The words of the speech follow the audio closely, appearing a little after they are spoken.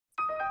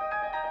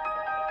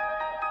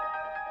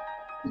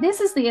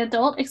This is the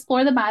Adult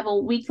Explore the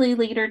Bible Weekly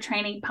Leader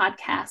Training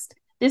Podcast.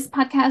 This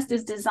podcast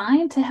is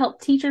designed to help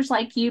teachers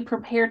like you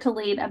prepare to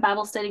lead a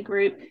Bible study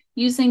group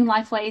using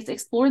Lifeway's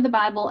Explore the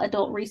Bible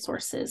adult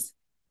resources.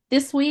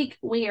 This week,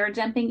 we are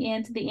jumping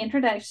into the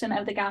introduction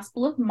of the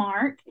Gospel of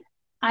Mark.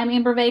 I'm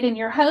Amber Vaden,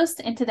 your host,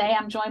 and today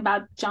I'm joined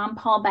by John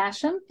Paul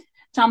Basham.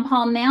 John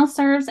Paul now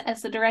serves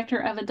as the Director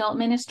of Adult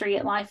Ministry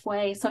at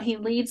Lifeway, so he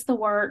leads the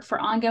work for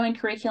ongoing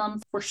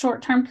curriculum, for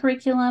short-term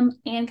curriculum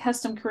and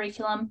custom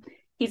curriculum.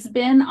 He's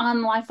been on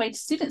Lifeway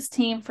Students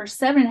team for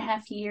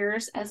 7.5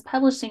 years as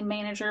publishing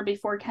manager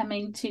before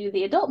coming to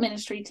the adult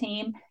ministry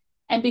team.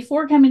 And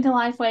before coming to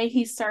Lifeway,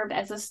 he served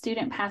as a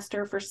student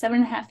pastor for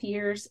 7.5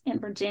 years in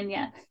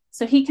Virginia.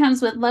 So he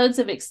comes with loads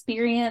of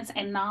experience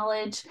and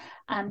knowledge.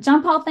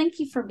 John Paul, thank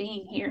you for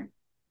being here.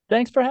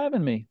 Thanks for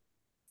having me.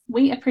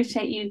 We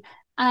appreciate you.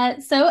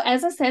 So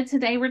as I said,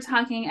 today we're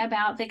talking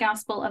about the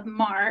Gospel of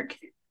Mark.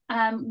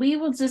 We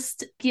will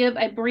just give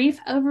a brief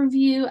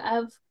overview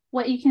of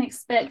what you can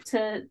expect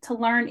to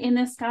learn in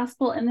this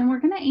gospel, and then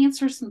we're going to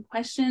answer some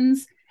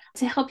questions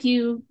to help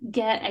you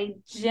get a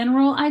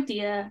general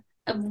idea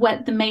of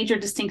what the major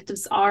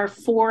distinctives are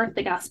for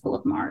the Gospel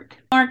of Mark.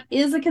 Mark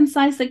is a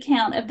concise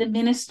account of the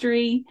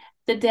ministry,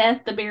 the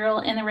death, the burial,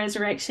 and the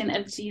resurrection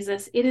of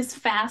Jesus. It is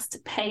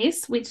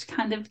fast-paced, which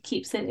kind of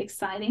keeps it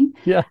exciting.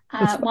 Yeah.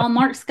 While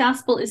Mark's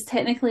gospel is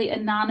technically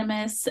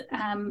anonymous,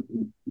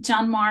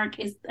 John Mark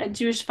is a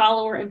Jewish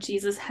follower of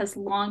Jesus, has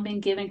long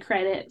been given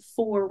credit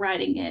for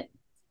writing it.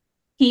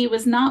 He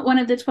was not one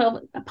of the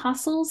 12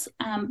 apostles,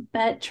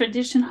 but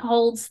tradition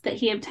holds that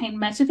he obtained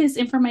much of his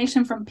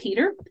information from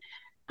Peter.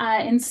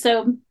 And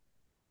so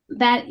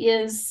that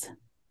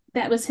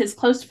was his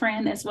close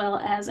friend as well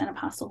as an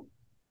apostle.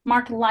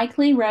 Mark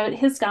likely wrote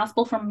his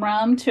gospel from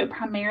Rome to a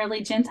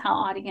primarily Gentile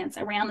audience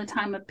around the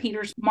time of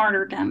Peter's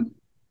martyrdom.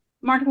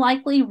 Mark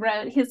likely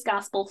wrote his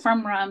gospel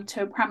from Rome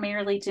to a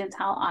primarily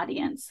Gentile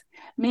audience.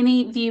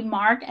 Many view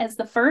Mark as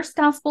the first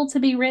gospel to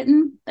be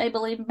written. They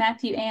believe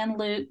Matthew and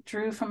Luke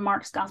drew from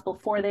Mark's gospel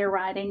for their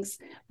writings,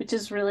 which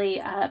is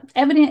really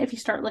evident if you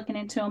start looking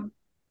into them.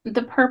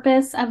 The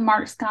purpose of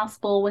Mark's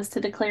gospel was to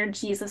declare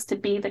Jesus to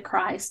be the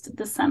Christ,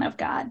 the Son of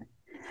God.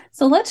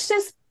 So let's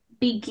just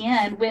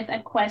begin with a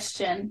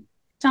question.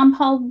 John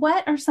Paul,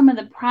 what are some of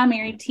the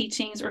primary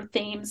teachings or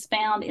themes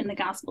found in the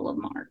Gospel of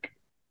Mark?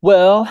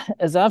 Well,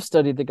 as I've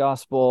studied the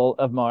Gospel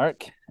of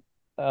Mark,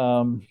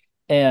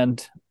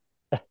 and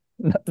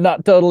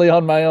not totally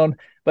on my own,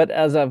 but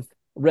as I've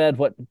read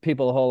what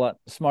people a whole lot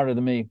smarter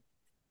than me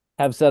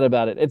have said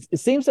about it, it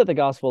seems that the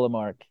Gospel of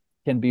Mark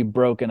can be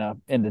broken up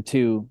into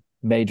two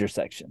major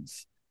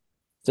sections.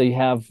 So you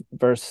have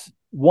verse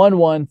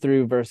 1:1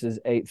 through verses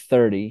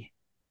 8:30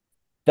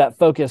 that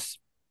focus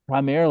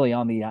primarily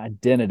on the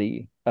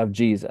identity of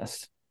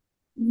Jesus.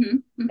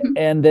 Mm-hmm. Mm-hmm.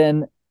 And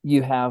then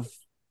you have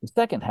the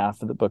second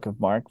half of the book of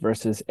Mark,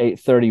 verses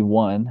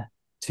 8:31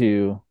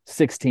 to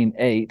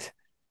 16:8,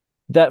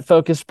 that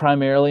focus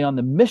primarily on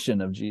the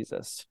mission of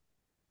Jesus.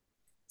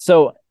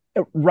 So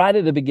right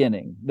at the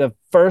beginning, the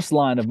first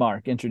line of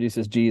Mark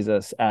introduces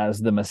Jesus as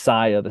the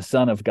Messiah, the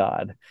Son of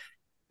God.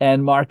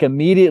 And Mark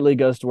immediately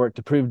goes to work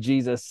to prove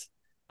Jesus'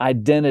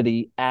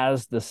 identity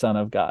as the Son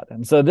of God.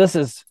 And so this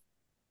is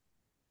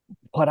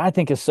what I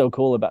think is so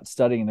cool about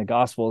studying the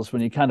Gospels.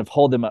 When you kind of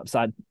hold them up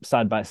side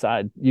by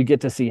side, you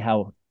get to see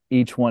how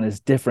each one is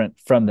different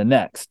from the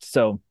next.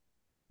 So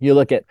you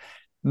look at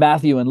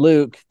Matthew and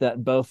Luke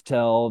that both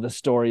tell the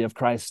story of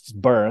Christ's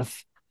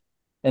birth.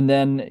 And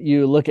then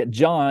you look at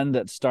John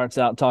that starts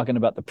out talking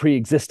about the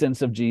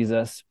pre-existence of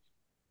Jesus.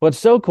 What's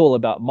so cool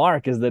about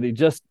Mark is that he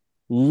just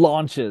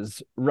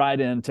launches right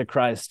into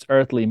Christ's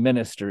earthly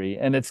ministry.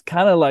 And it's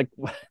kind of like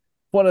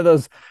one of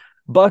those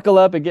buckle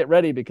up and get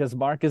ready, because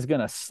Mark is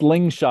going to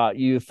slingshot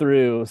you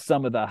through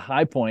some of the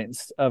high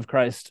points of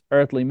Christ's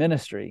earthly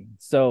ministry.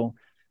 So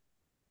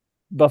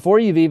before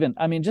you've even,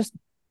 just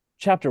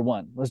chapter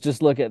 1, let's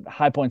just look at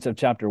high points of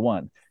chapter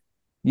 1.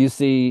 You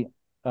see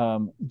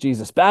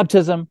Jesus'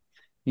 baptism.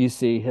 You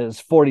see his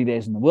 40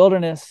 days in the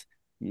wilderness.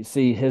 You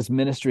see his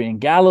ministry in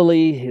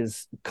Galilee,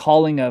 his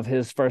calling of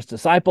his first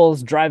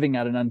disciples, driving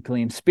out an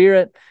unclean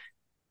spirit,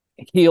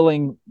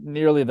 healing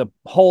nearly the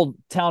whole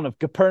town of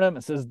Capernaum.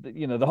 It says,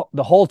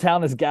 the whole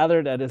town is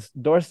gathered at his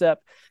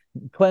doorstep,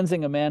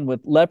 cleansing a man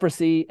with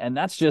leprosy. And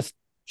that's just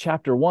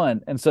chapter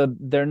 1. And so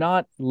they're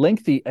not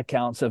lengthy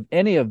accounts of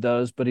any of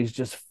those, but he's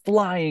just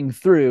flying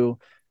through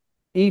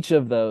each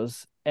of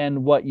those.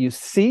 And what you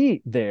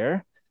see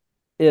there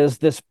is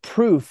this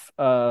proof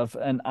of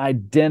an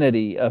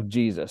identity of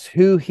Jesus,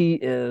 who he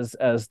is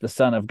as the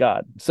Son of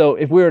God. So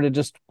if we were to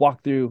just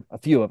walk through a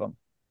few of them,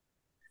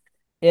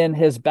 in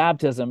his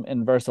baptism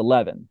in verse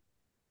 11,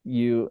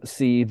 you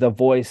see the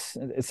voice.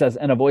 It says,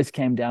 and a voice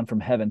came down from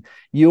heaven.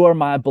 You are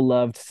my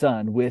beloved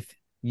Son. With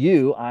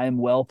you I am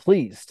well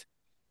pleased.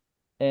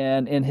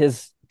 And in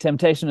his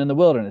temptation in the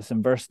wilderness,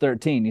 in verse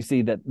 13, you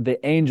see that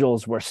the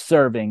angels were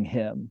serving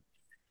him.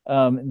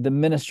 The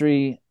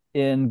ministry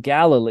in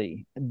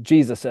Galilee,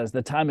 Jesus says,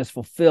 the time is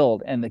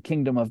fulfilled and the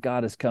kingdom of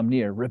God has come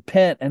near.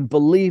 Repent and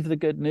believe the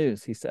good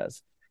news, he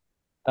says.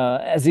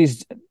 As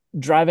he's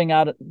driving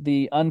out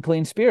the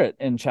unclean spirit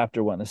in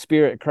chapter 1, the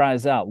spirit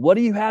cries out, "What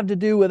do you have to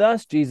do with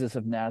us, Jesus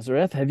of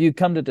Nazareth? Have you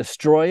come to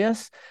destroy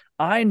us?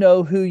 I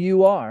know who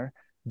you are,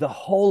 the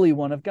Holy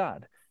One of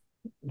God."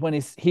 When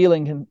he's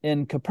healing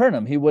in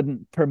Capernaum, he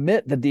wouldn't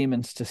permit the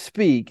demons to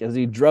speak as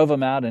he drove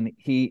them out and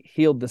he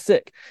healed the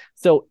sick.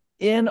 So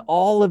in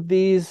all of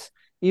these,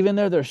 even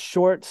though they're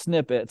short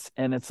snippets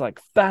and it's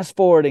like fast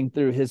forwarding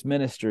through his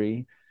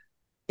ministry,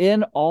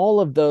 in all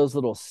of those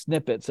little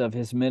snippets of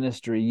his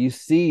ministry, you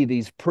see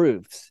these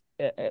proofs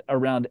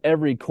around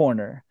every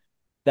corner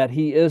that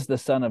he is the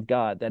Son of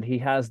God, that he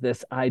has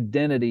this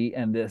identity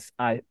and this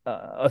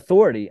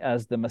authority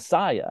as the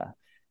Messiah,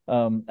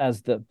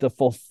 as the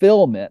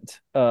fulfillment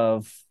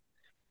of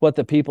what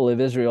the people of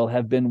Israel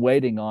have been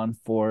waiting on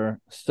for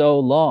so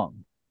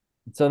long.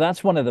 So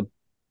that's one of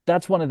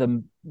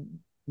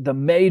the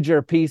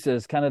major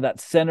pieces, kind of that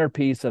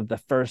centerpiece of the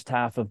first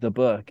half of the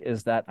book,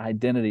 is that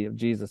identity of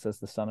Jesus as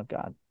the Son of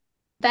God.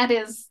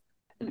 That's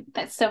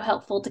so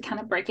helpful to kind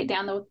of break it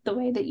down the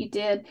way that you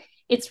did.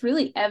 It's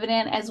really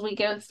evident as we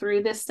go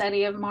through this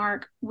study of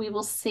Mark, we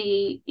will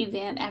see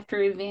event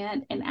after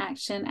event and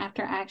action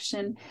after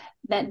action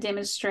that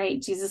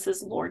demonstrate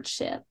Jesus's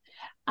lordship.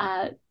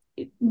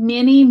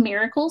 Many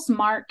miracles,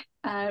 Mark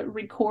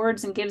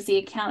records and gives the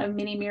account of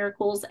many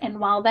miracles. And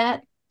while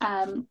that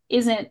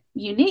isn't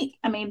unique,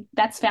 I mean,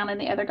 that's found in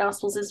the other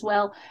Gospels as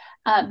well.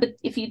 But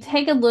if you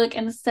take a look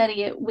and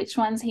study it, which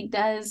ones he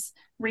does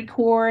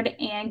record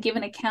and give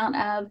an account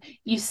of,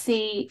 you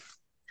see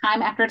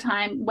time after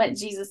time what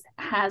Jesus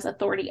has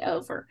authority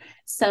over.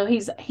 So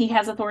he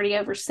has authority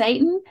over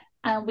Satan.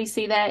 We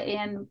see that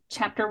in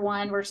chapter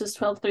 1, verses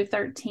 12 through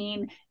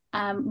 13,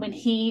 when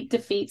he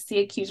defeats the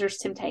accuser's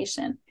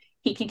temptation.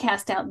 He can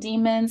cast out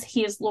demons.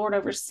 He is Lord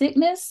over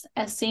sickness,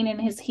 as seen in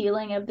his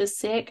healing of the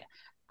sick.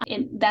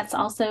 And that's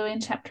also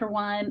in chapter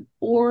 1,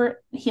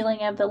 or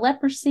healing of the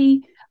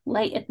leprosy,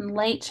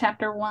 late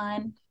chapter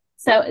 1.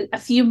 So a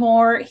few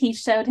more, he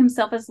showed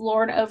himself as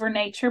Lord over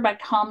nature by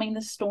calming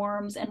the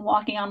storms and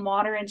walking on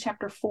water in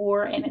chapter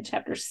 4 and in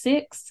chapter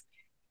 6.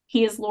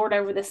 He is Lord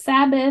over the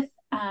Sabbath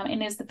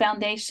and is the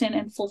foundation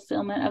and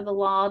fulfillment of the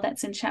law.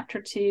 That's in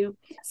chapter 2.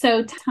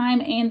 So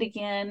time and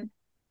again,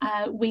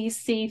 we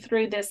see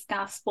through this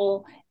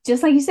gospel,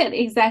 just like you said,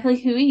 exactly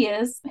who he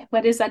is,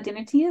 what his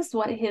identity is,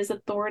 what his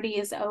authority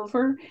is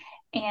over.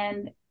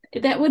 And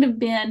that would have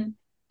been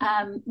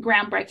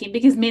groundbreaking,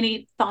 because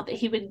many thought that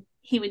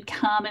he would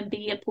come and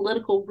be a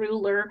political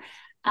ruler.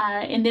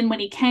 And then when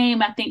he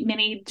came, I think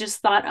many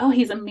just thought, oh,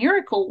 he's a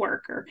miracle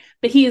worker,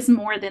 but he is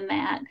more than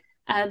that.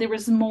 There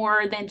was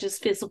more than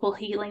just physical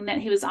healing that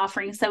he was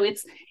offering. So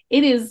it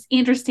is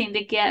interesting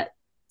to get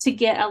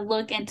a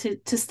look and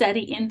to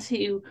study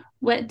into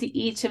what do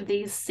each of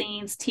these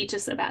scenes teach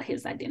us about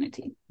his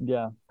identity.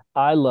 Yeah.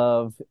 I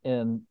love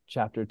in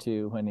chapter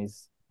 2 when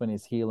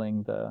he's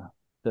healing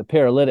the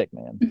paralytic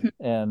man,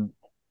 mm-hmm. and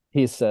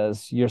he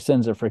says, "Your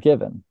sins are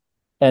forgiven."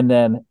 And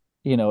then,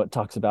 it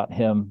talks about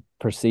him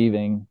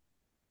perceiving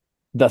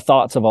the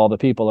thoughts of all the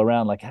people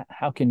around, like,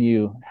 how can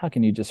you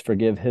just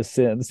forgive his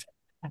sins?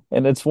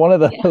 And it's one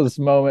of those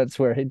moments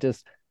where he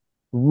just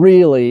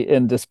really,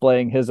 in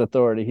displaying his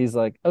authority, he's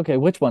like, okay,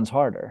 which one's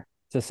harder,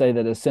 to say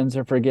that his sins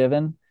are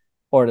forgiven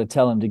or to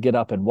tell him to get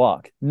up and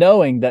walk,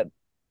 knowing that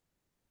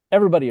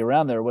everybody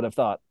around there would have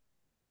thought,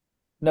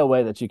 no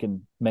way that you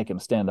can make him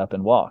stand up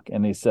and walk.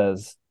 And he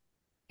says,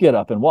 get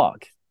up and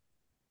walk.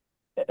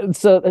 And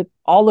so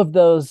all of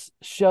those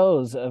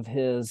shows of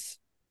his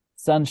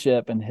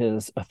sonship and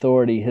his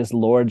authority, his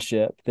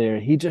lordship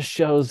there, he just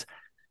shows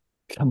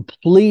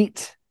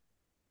complete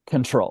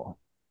control.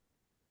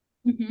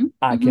 Mm-hmm.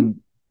 I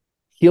can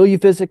heal you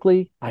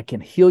physically. I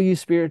can heal you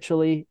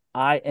spiritually.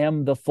 I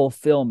am the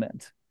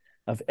fulfillment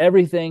of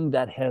everything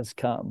that has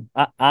come.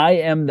 I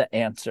am the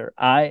answer.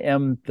 I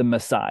am the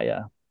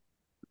Messiah.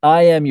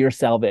 I am your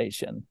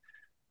salvation.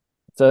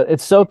 So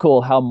it's so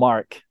cool how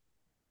Mark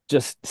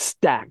just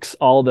stacks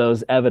all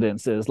those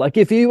evidences. Like,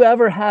 if you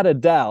ever had a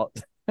doubt,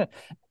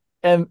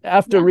 and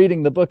after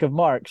reading the book of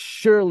Mark,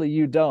 surely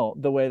you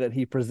don't, the way that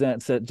he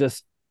presents it,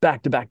 just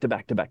back to back to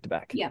back to back to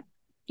back. Yeah.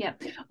 Yeah.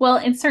 Well,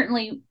 and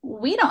certainly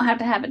we don't have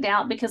to have a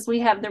doubt because we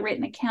have the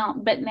written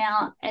account. But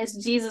now, as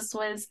Jesus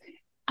was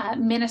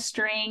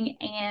ministering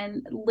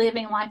and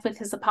living life with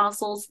his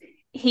apostles,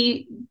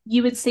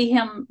 you would see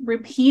him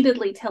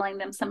repeatedly telling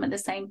them some of the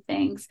same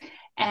things.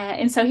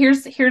 And so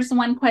here's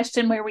one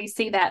question where we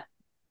see that.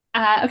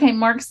 Okay,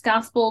 Mark's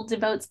gospel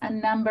devotes a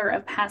number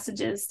of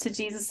passages to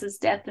Jesus's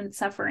death and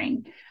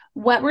suffering.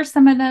 What were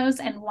some of those,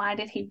 and why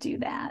did he do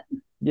that?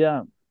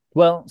 Yeah.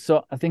 Well,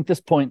 so I think this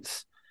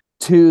points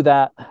to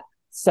that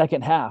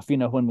second half.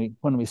 When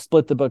we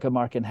split the book of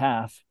Mark in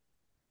half,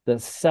 the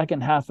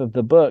second half of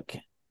the book,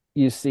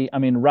 you see,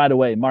 right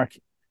away, Mark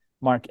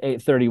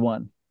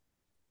 8:31.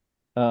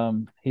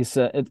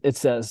 It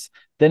says,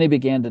 then he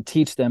began to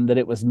teach them that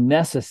it was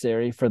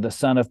necessary for the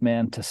Son of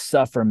Man to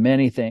suffer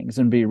many things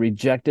and be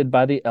rejected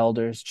by the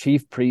elders,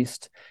 chief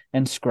priests,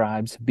 and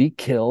scribes, be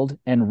killed,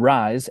 and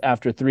rise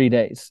after 3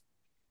 days.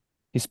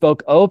 He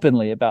spoke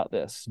openly about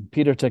this.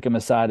 Peter took him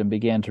aside and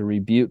began to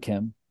rebuke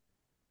him.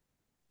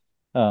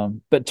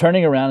 But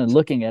turning around and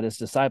looking at his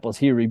disciples,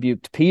 he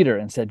rebuked Peter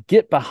and said,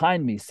 "Get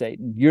behind me,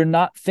 Satan. You're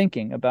not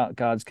thinking about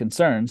God's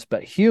concerns,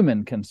 but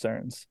human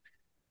concerns."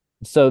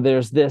 So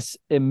there's this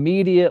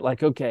immediate,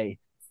 like, okay,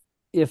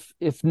 if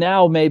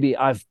now maybe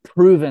I've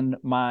proven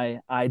my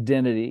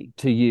identity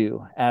to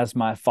you as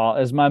my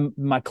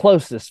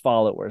closest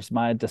followers,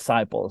 my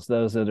disciples,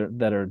 those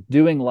that are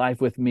doing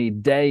life with me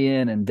day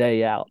in and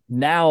day out.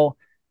 Now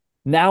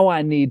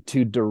I need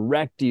to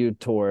direct you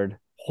toward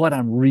what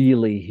I'm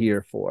really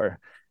here for.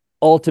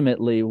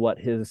 Ultimately, what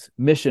his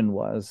mission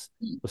was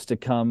to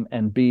come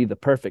and be the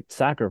perfect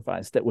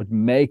sacrifice that would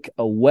make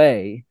a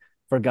way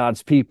for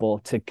God's people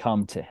to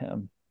come to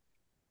him.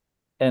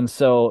 And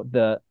so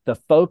the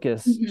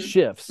focus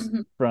shifts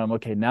from,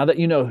 okay, now that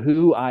you know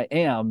who I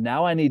am,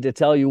 now I need to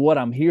tell you what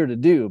I'm here to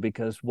do,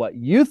 because what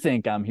you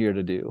think I'm here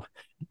to do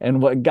and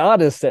what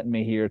God has sent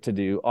me here to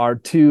do are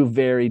two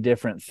very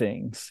different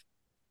things.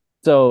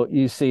 So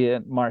you see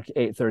it in Mark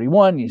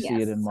 8:31, you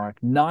see it in Mark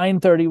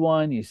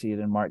 9:31, you see it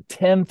in Mark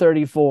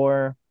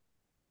 10:34.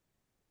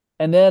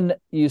 And then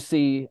you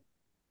see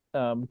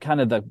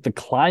kind of the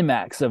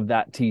climax of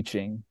that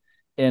teaching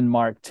in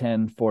Mark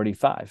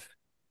 10:45.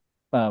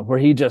 Where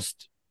he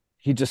just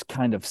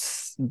kind of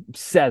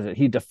says it.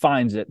 He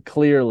defines it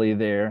clearly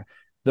there,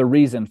 the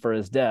reason for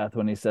his death,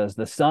 when he says,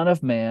 "The Son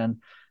of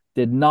Man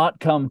did not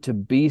come to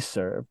be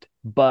served,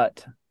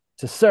 but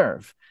to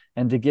serve,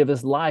 and to give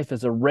his life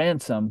as a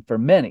ransom for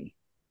many."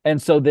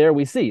 And so there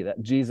we see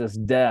that Jesus'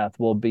 death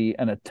will be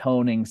an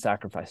atoning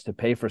sacrifice to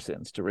pay for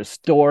sins, to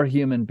restore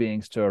human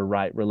beings to a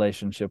right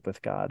relationship with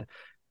God.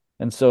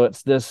 And so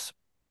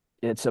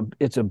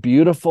it's a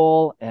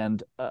beautiful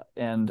and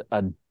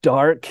a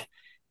dark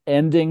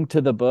ending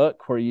to the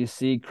book, where you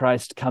see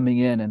Christ coming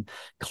in and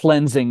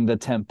cleansing the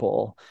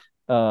temple.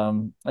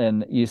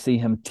 And you see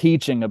him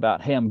teaching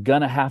about, hey, I'm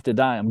going to have to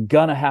die. I'm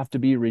going to have to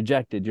be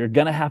rejected. You're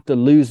going to have to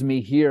lose me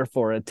here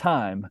for a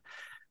time.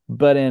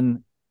 But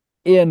in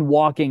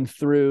walking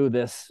through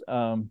this,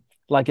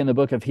 like in the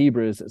book of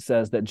Hebrews, it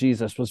says that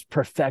Jesus was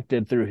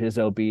perfected through his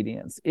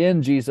obedience.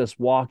 In Jesus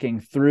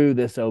walking through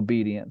this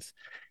obedience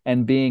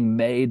and being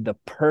made the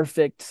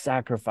perfect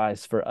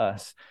sacrifice for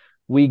us,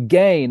 we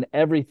gain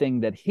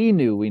everything that he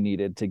knew we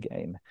needed to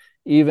gain,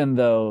 even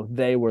though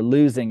they were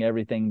losing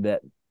everything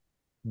that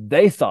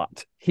they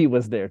thought he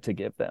was there to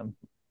give them.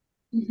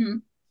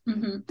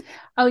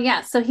 Oh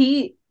yeah, so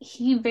he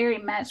very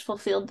much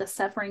fulfilled the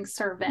suffering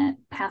servant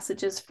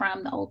passages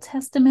from the Old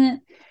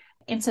Testament.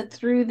 And so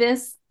through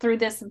this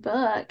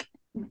book,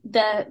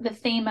 the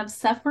theme of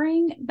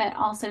suffering but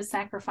also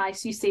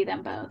sacrifice, you see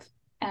them both,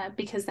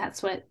 because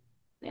that's what,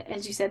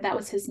 as you said, that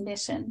was his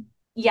mission.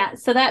 Yeah,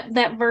 so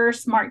that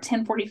verse, Mark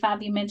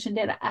 10:45, you mentioned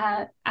it.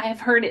 I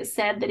have heard it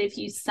said that if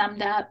you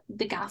summed up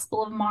the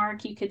Gospel of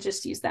Mark, you could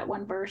just use that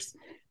one verse.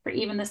 For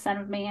even the Son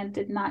of Man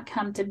did not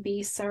come to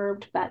be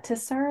served, but to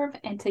serve,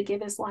 and to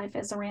give his life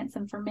as a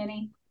ransom for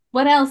many.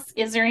 What else?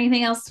 Is there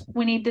anything else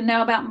we need to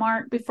know about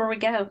Mark before we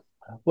go?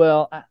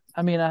 Well,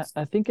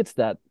 I think it's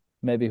that,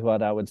 maybe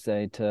what I would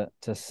say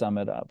to sum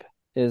it up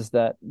is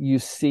that you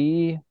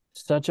see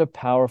such a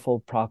powerful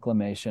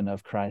proclamation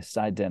of Christ's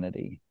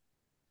identity.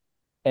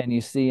 And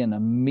you see an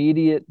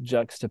immediate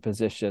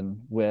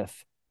juxtaposition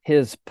with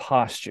his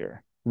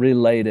posture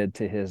related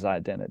to his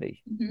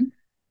identity.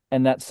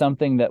 And that's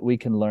something that we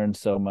can learn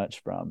so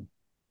much from.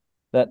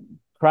 That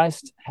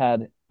Christ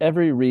had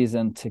every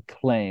reason to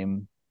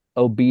claim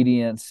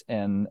obedience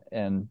and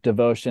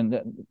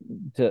devotion,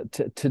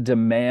 to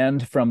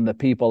demand from the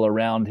people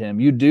around him,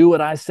 "You do what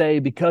I say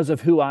because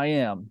of who I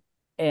am."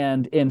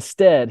 And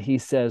instead, he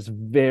says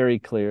very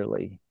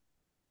clearly,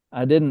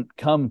 "I didn't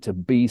come to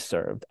be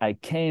served. I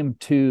came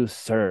to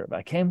serve.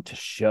 I came to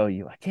show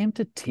you. I came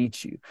to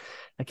teach you.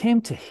 I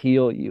came to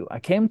heal you. I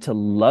came to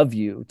love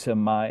you to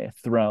my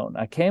throne.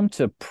 I came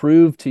to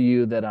prove to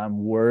you that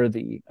I'm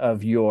worthy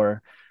of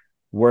your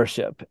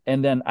worship.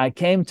 And then I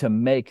came to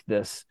make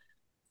this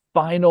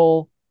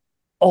final,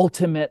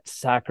 ultimate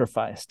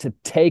sacrifice, to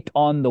take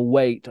on the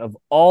weight of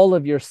all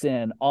of your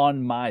sin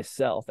on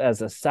myself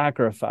as a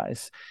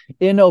sacrifice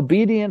in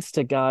obedience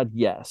to God.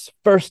 Yes,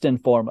 first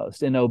and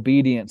foremost, in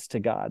obedience to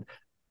God,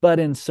 but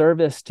in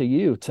service to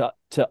you,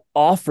 to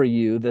offer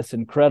you this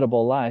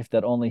incredible life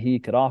that only he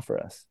could offer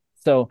us."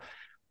 So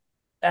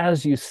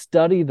as you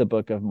study the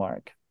book of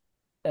Mark,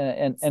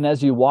 and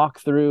as you walk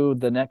through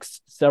the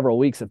next several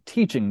weeks of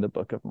teaching the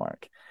book of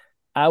Mark,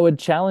 I would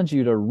challenge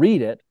you to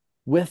read it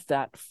with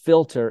that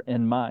filter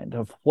in mind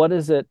of what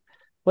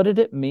did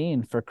it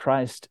mean for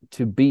Christ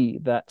to be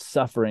that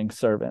suffering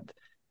servant?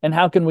 And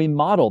how can we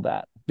model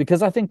that?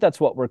 Because I think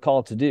that's what we're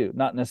called to do,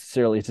 not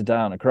necessarily to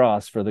die on a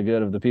cross for the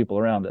good of the people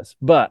around us,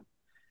 but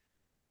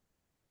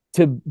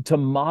to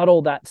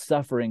model that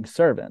suffering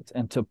servant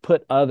and to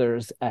put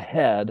others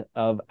ahead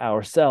of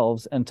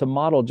ourselves, and to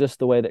model just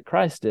the way that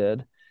Christ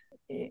did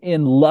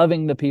in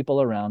loving the people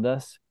around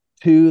us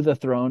to the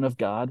throne of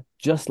God,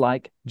 just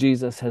like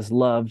Jesus has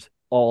loved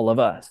all of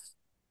us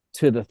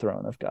to the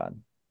throne of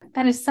God.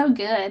 That is so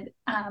good.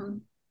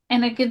 And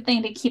a good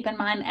thing to keep in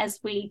mind as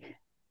we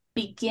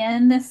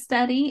begin this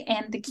study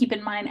and to keep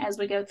in mind as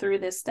we go through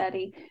this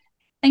study.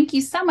 Thank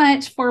you so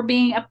much for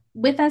being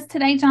with us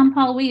today, John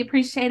Paul. We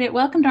appreciate it.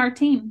 Welcome to our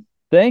team.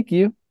 Thank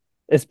you.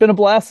 It's been a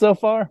blast so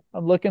far.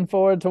 I'm looking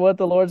forward to what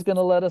the Lord's going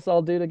to let us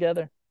all do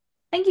together.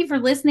 Thank you for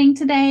listening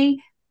today.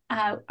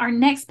 Our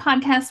next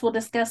podcast will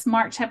discuss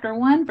Mark chapter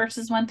 1,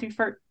 verses 1 through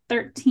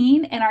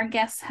 13, and our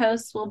guest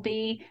hosts will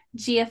be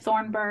Gia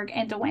Thornburg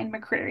and Dwayne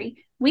McCreary.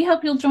 We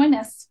hope you'll join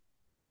us.